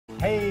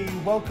Hey,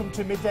 welcome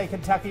to Midday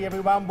Kentucky,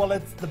 everyone. Well,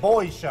 it's the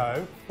boys'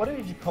 show. What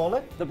did you call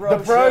it? The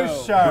Bros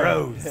Show.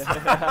 Bros. Do you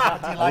like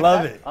I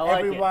love that? it. I like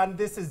Everyone,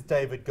 this is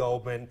David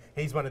Goldman.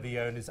 He's one of the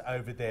owners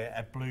over there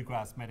at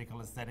Bluegrass Medical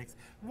Aesthetics.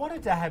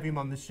 Wanted to have him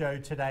on the show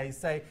today.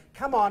 Say,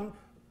 come on,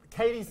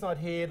 Katie's not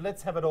here.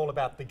 Let's have it all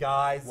about the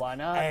guys. Why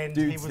not? And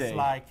Dude's he was Day.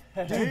 like,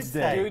 Dude's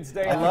Day. Dude's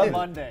Day I on love it.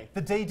 Monday.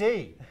 The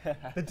DD.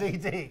 The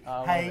DD. I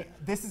love Hey, it.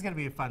 this is going to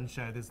be a fun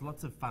show. There's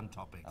lots of fun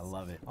topics. I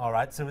love it. All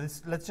right, so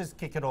let's just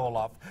kick it all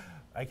off.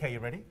 Okay, you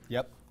ready?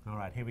 Yep. All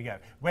right, here we go.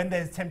 When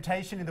there's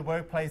temptation in the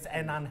workplace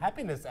and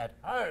unhappiness at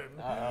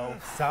home,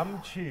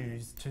 some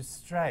choose to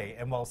stray.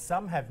 And while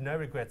some have no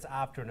regrets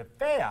after an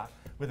affair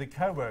with the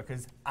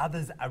co-workers,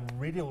 others are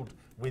riddled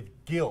with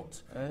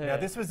guilt. Now,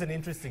 this was an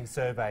interesting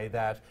survey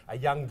that a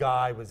young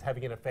guy was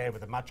having an affair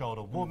with a much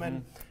older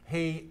woman.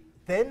 He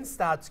then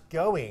starts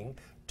going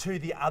to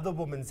the other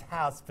woman's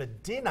house for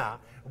dinner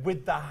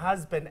with the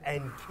husband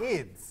and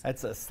kids.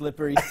 That's a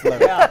slippery slope.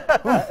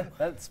 Yeah,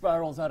 that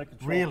spirals out of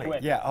control Really?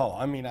 quick. Yeah. Oh,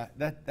 I mean,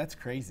 that's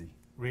crazy.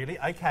 Really?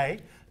 Okay.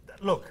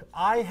 Look,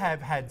 I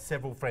have had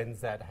several friends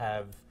that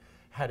have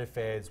had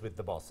affairs with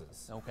the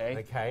bosses.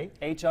 Okay. Okay.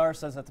 HR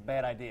says that's a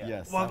bad idea.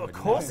 Yes. Well, I of would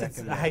course, not it's,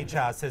 recommend.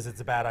 HR says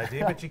it's a bad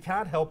idea, but you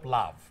can't help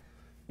love.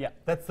 Yeah.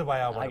 That's the way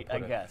I want to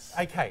put I it. guess.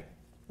 Okay.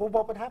 Well,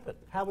 what would happen?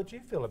 How would you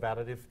feel about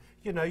it if,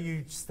 you know,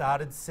 you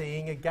started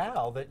seeing a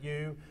gal that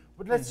you,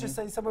 let's just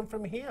say someone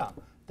from here,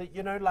 that,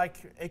 you know, like,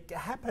 it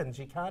happens,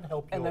 you can't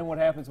help And your then what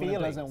happens when it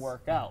feelings. doesn't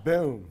work out?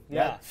 Boom.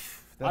 Yeah. I don't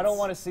That's-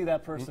 want to see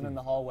that person in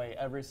the hallway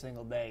every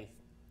single day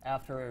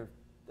after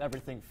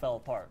everything fell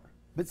apart.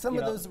 But some You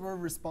of know? those were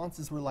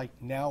responses were like,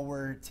 now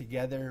we're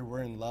together,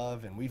 we're in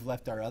love, and we've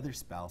left our other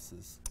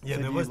spouses. Yeah,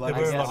 So there do were you let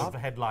a us lot stop? of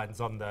headlines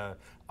on the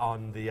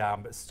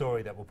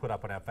story that we'll put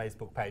up on our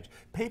Facebook page.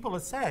 People are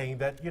saying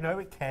that, you know,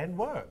 it can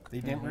work. They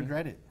didn't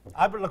regret it.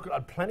 Look,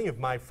 plenty of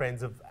my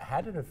friends have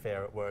had an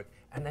affair at work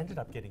and ended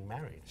up getting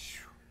married.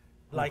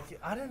 Like,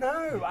 I don't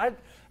know.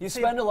 You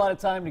spend a lot of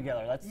time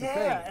together. That's the thing.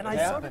 yeah, and It I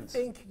sort of happens.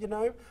 think, you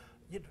know,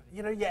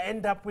 you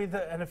end up with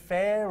an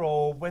affair,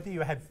 or whether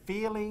you have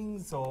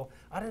feelings, or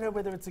I don't know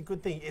whether it's a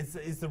good thing.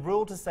 Is the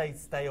rule to say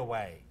stay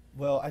away?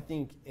 Well, I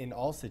think in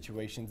all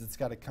situations, it's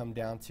got to come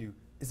down to,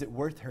 is it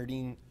worth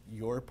hurting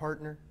your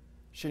partner?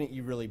 Shouldn't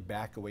you really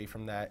back away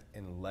from that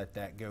and let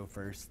that go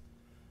first?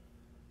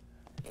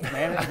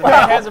 Man, the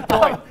man has a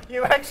point.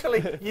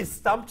 You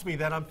stumped me.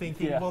 Then I'm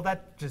thinking, Yeah. well,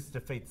 that just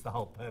defeats the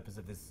whole purpose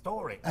of this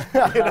story,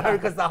 you know,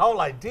 because the whole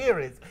idea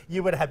is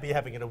you would be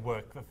having it a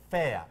work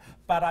affair.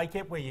 But I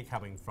get where you're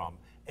coming from.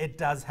 It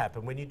does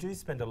happen when you do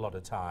spend a lot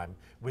of time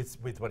with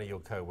one of your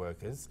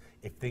co-workers.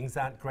 If things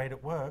aren't great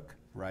at work,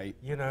 Right.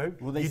 you know,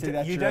 Well, they you, say d-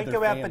 that's you your don't other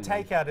go out for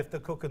family. takeout if the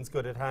cooking's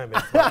good at home.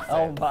 Is what it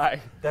Oh says. my.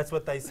 That's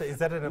what they say. Is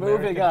that an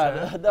Moving American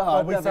on. term? No, Oh,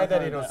 I've we never say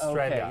that in heard that.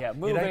 Australia. Okay, yeah, You don't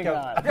moving go-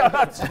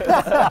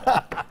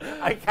 on.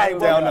 Okay, Down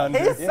well, under.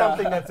 here's Yeah.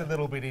 something that's a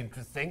little bit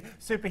interesting.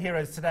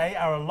 Superheroes today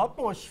are a lot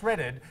more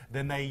shredded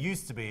than they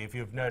used to be, if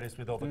you've noticed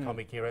with all the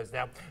comic heroes.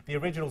 Now, the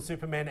original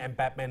Superman and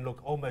Batman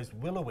look almost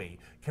willowy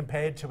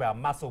compared to our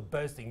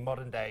muscle-bursting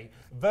modern-day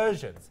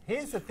versions.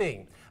 Here's the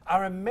thing.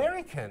 Are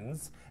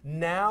Americans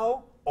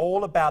now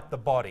all about the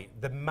body?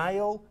 The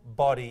male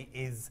body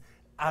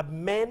are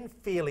men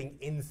feeling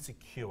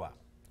insecure?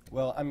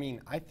 Well, I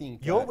mean, I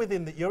think You're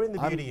in the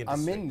beauty industry.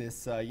 I'm in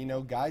this. You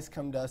know, guys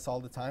come to us all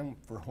the time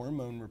for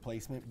hormone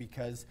replacement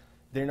because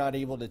they're not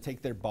able to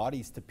take their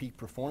bodies to peak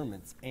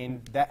performance,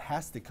 and that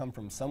has to come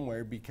from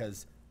somewhere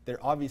because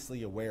they're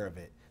obviously aware of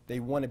it. They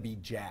want to be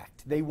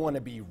jacked. They want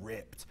to be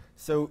ripped.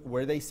 So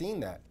where are they seeing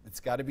that? It's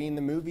got to be in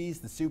the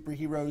movies, the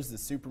superheroes, the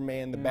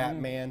Superman, the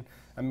Batman.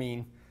 I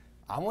mean,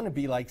 I want to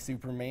be like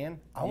Superman.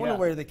 I want to Yeah.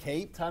 wear the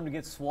cape. Time to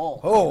get swole.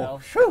 Oh, you know?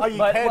 Oh, you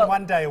But- can well-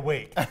 one day a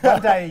week,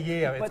 one day a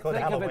year. It's But called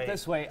think Halloween. of it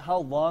this way, how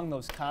long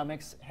those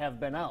comics have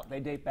been out.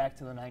 They date back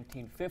to the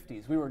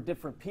 1950s. We were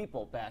different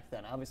people back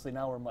then. Obviously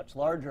now we're much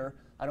larger.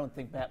 I don't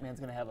think Batman's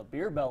going to have a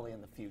beer belly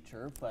in the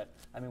future, but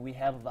I mean, we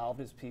have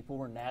evolved as people.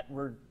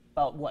 We're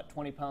about, what,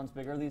 20 pounds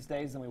bigger these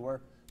days than we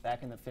were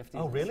back in the 50s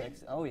Oh, and really?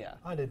 60s. Oh, yeah.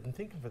 I didn't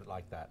think of it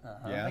like that.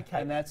 Yeah. Okay.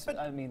 And that's, But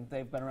I mean,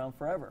 they've been around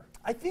forever.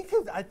 I think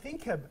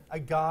a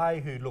guy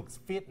who looks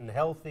fit and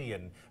healthy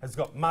and has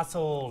got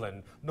muscle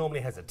and normally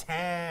has a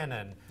tan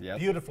and Yep.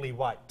 beautifully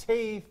white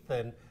teeth,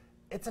 and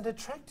it's an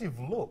attractive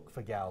look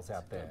for gals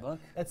out there. look.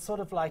 It's sort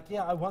of like,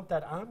 yeah, I want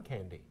that arm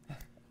candy.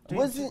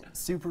 Wasn't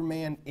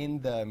Superman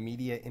in the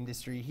media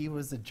industry? He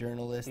was a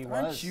journalist. He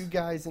Aren't was. you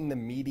guys in the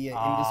media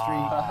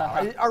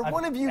industry? Are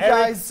one of you Eric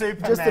guys just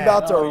Superman.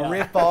 about to Oh, yeah.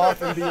 rip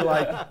off and be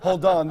like,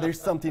 hold on,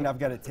 there's something I've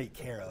got to take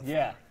care of?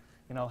 Yeah.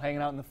 You know,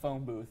 hanging out in the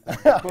phone booth.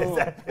 Is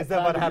that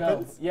Time what to go.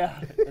 happens? Yeah.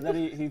 And then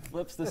he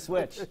flips the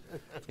switch.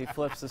 He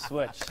flips the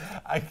switch.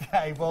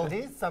 Okay, well,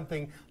 here's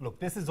something. Look,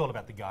 this is all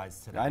about the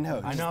guys today. I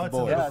know, I just know the it's a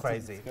boys. little Yeah,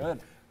 crazy. it's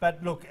good.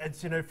 But look,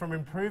 it's, you know, from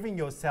improving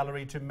your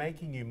salary to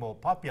making you more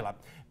popular,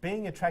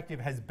 being attractive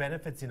has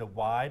benefits in a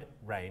wide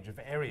range of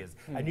areas.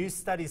 A new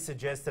study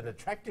suggests that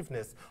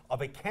attractiveness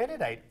of a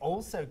candidate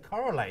also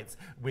correlates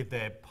with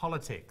their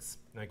politics.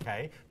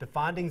 Okay, the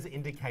findings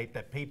indicate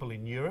that people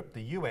in Europe,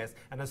 the US,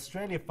 and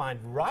Australia find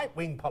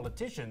right-wing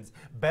politicians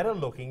better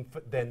looking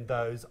than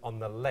those on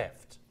the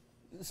left.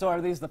 So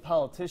are these the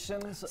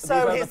politicians?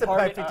 So These here's the the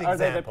perfect Are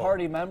they the example.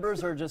 party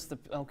members or just the?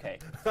 Okay.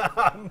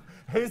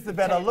 Who's the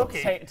better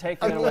looking?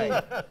 Take it away.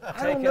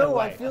 I don't know.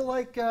 I feel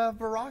like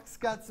Barack's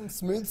got some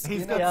smooth skin.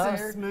 He's got up some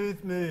there.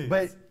 smooth moves.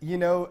 But you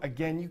know,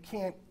 again, you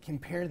can't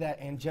compare that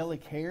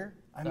angelic hair.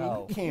 I mean,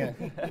 No.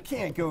 you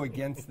can't go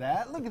against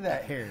that. Look at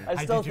that hair. I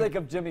Hey, still did you- think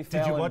of Jimmy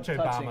Fallon. Did you watch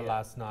touching Obama it.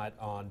 last night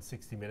on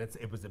 60 Minutes?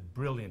 It was a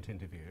brilliant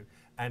interview,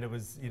 and it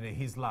was, you know,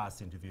 his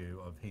last interview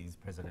of his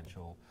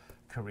presidential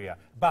career.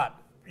 But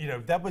you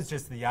know, that was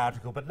just the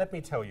article. But let me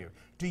tell you,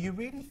 do you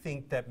really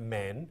think that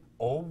men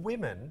or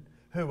women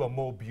who are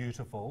more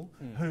beautiful,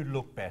 who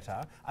look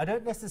better, I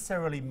don't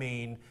necessarily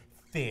mean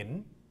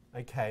thin,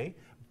 okay?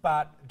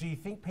 But do you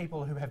think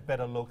people who have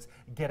better looks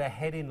get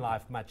ahead in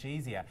life much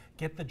easier?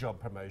 Get the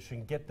job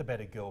promotion, get the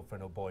better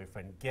girlfriend or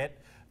boyfriend,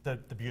 get the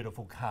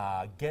beautiful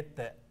car, get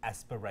the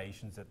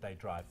aspirations that they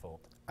drive for?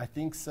 I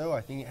think so.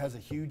 I think it has a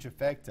huge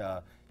effect.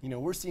 You know,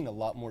 we're seeing a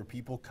lot more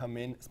people come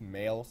in,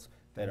 males,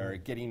 that are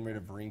getting rid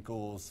of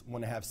wrinkles,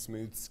 want to have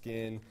smooth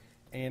skin,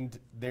 and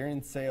they're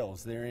in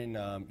sales. They're in,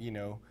 you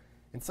know,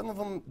 and some of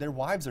them, their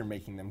wives are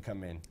making them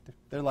come in.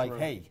 They're like,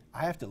 hey,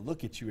 I have to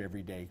look at you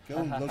every day.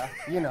 Go look,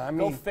 you know, I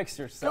mean. Go fix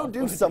yourself.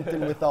 Go do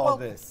something with all Well,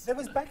 this. there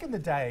was back in the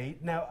day,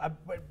 now,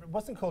 it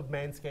wasn't called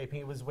manscaping,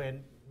 it was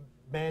when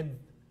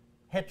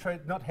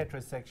not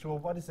heterosexual,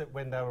 what is it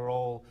when they were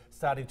all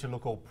starting to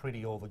look all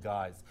pretty, all the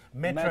guys?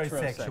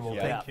 Metrosexual,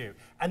 yeah. thank you.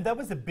 And that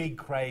was a big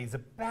craze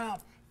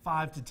about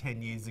 5 to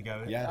 10 years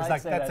ago. Yeah. It was I'd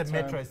like, say that's a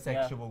that term,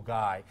 metrosexual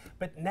guy.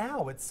 But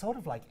now it's sort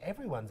of like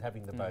everyone's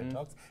having the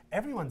Botox,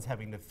 everyone's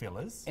having the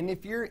fillers. And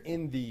if you're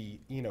in the,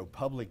 you know,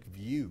 public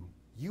view,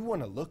 you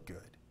want to look good.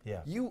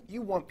 Yeah. You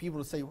want people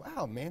to say,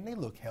 wow, man, they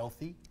look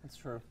healthy. That's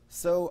true.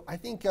 So I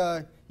think,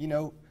 you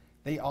know,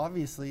 they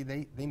obviously,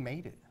 they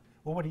made it.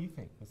 Well, what do you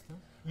think, mister?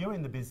 You're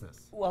in the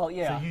business. Well,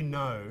 yeah. So you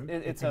know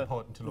It's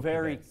important to a look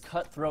very your best.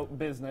 cutthroat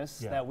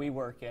business Yeah. that we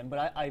work in.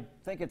 But I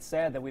think it's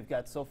sad that we've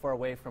got so far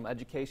away from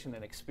education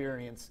and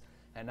experience,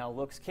 and now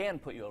looks can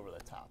put you over the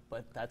top.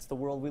 But that's the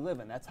world we live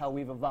in. That's how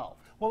we've evolved.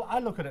 Well, I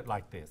look at it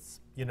like this.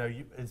 You know,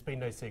 it's been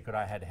no secret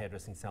I had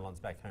hairdressing salons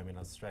back home in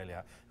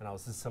Australia, and I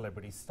was a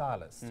celebrity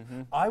stylist.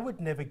 I would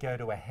never go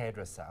to a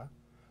hairdresser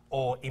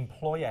or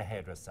employ a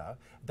hairdresser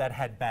that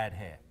had bad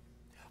hair.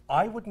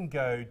 I wouldn't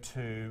go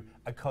to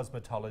a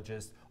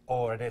cosmetologist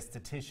or an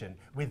esthetician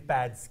with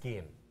bad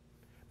skin,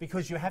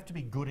 because you have to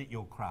be good at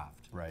your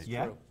craft. Right.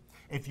 Yeah? True.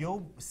 If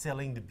you're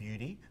selling the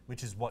beauty,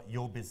 which is what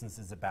your business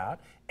is about,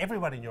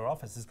 everyone in your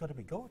office has got to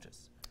be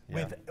gorgeous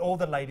with all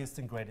the latest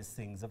and greatest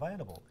things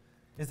available.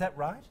 Is that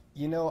right?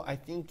 You know, I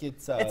think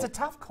it's It's a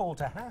tough call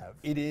to have.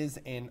 it is,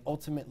 and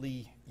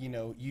ultimately, you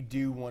know, you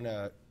do want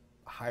to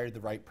hire the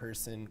right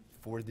person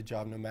for the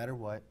job no matter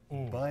what.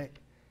 But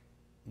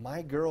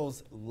my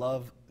girls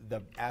love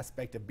the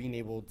aspect of being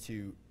able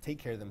to take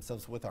care of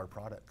themselves with our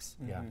products.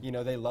 Yeah. You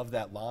know, they love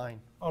that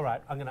line. All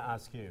right, I'm going to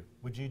ask you,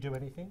 would you do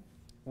anything?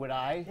 Would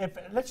I? If,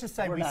 let's just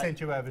say We're we not- sent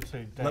you over to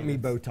David's Let me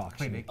Botox you.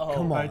 clinic. Oh,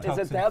 Come on. is Botox it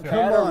and that fill. bad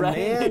Come on,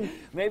 already? man.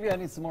 Maybe I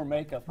need some more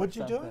makeup. or Would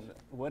you do something. it?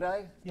 Would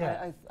I?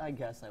 Yeah. I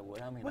guess I would.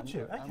 I mean, Would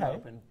you? I'm Okay.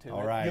 open to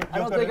All it. right. You're I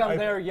don't gonna think I'm open-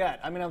 there yet.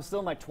 I mean, I'm still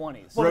in my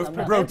 20s. Well, I'm it's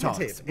not-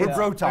 preventative. We're It's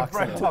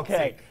Botoxing it.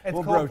 Okay. It's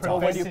We'll called Botox. Well,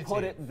 when you preventative.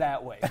 put it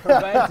that way,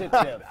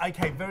 preventative.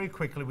 Okay, very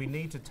quickly, we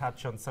need to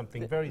touch on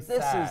something very This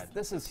is- sad.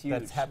 this is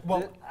that's huge.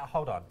 well,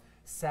 hold on.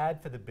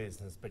 Sad for the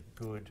business, but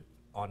good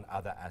on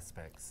other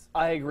aspects.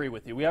 I agree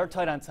with you. We are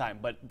tight on time,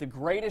 but the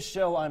greatest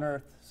show on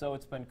earth, so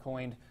it's been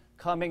coined,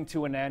 coming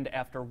to an end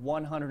after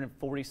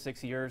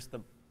 146 years. The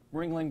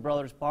Ringling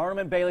Brothers Barnum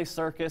and Bailey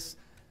Circus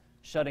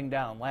shutting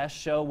down. Last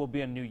show will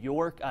be in New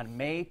York on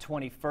May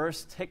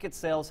 21st. Ticket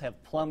sales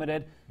have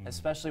plummeted,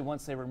 especially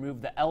once they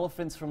removed the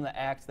elephants from the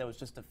act. That was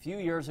just a few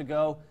years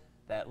ago.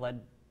 That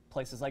led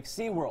places like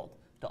SeaWorld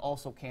to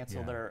also cancel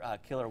Yeah. their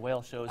killer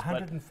whale shows.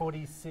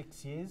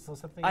 146 years or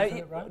something, isn't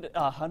it right?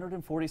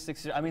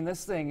 146 years. I mean,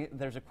 this thing,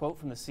 there's a quote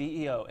from the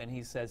CEO, and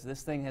he says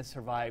this thing has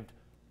survived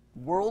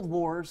world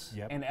wars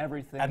Yep. and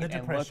everything, And the look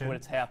Depression. what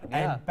it's happened.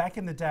 And Yeah. back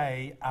in the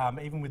day,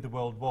 even with the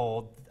World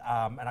War,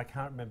 and I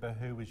can't remember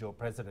who was your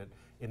president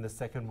in the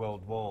Second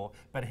World War,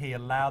 but he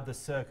allowed the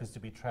circus to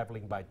be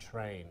traveling by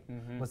train.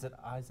 Was it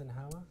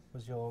Eisenhower?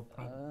 Was your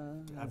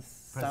president?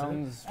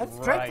 sounds That's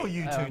right. dreadful.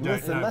 You two don't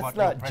Listen, know let's what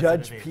your not judge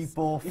president is.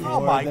 people Oh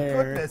for my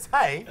their, goodness!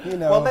 Hey, you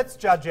know. well, let's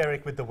judge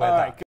Eric with the weather. All right,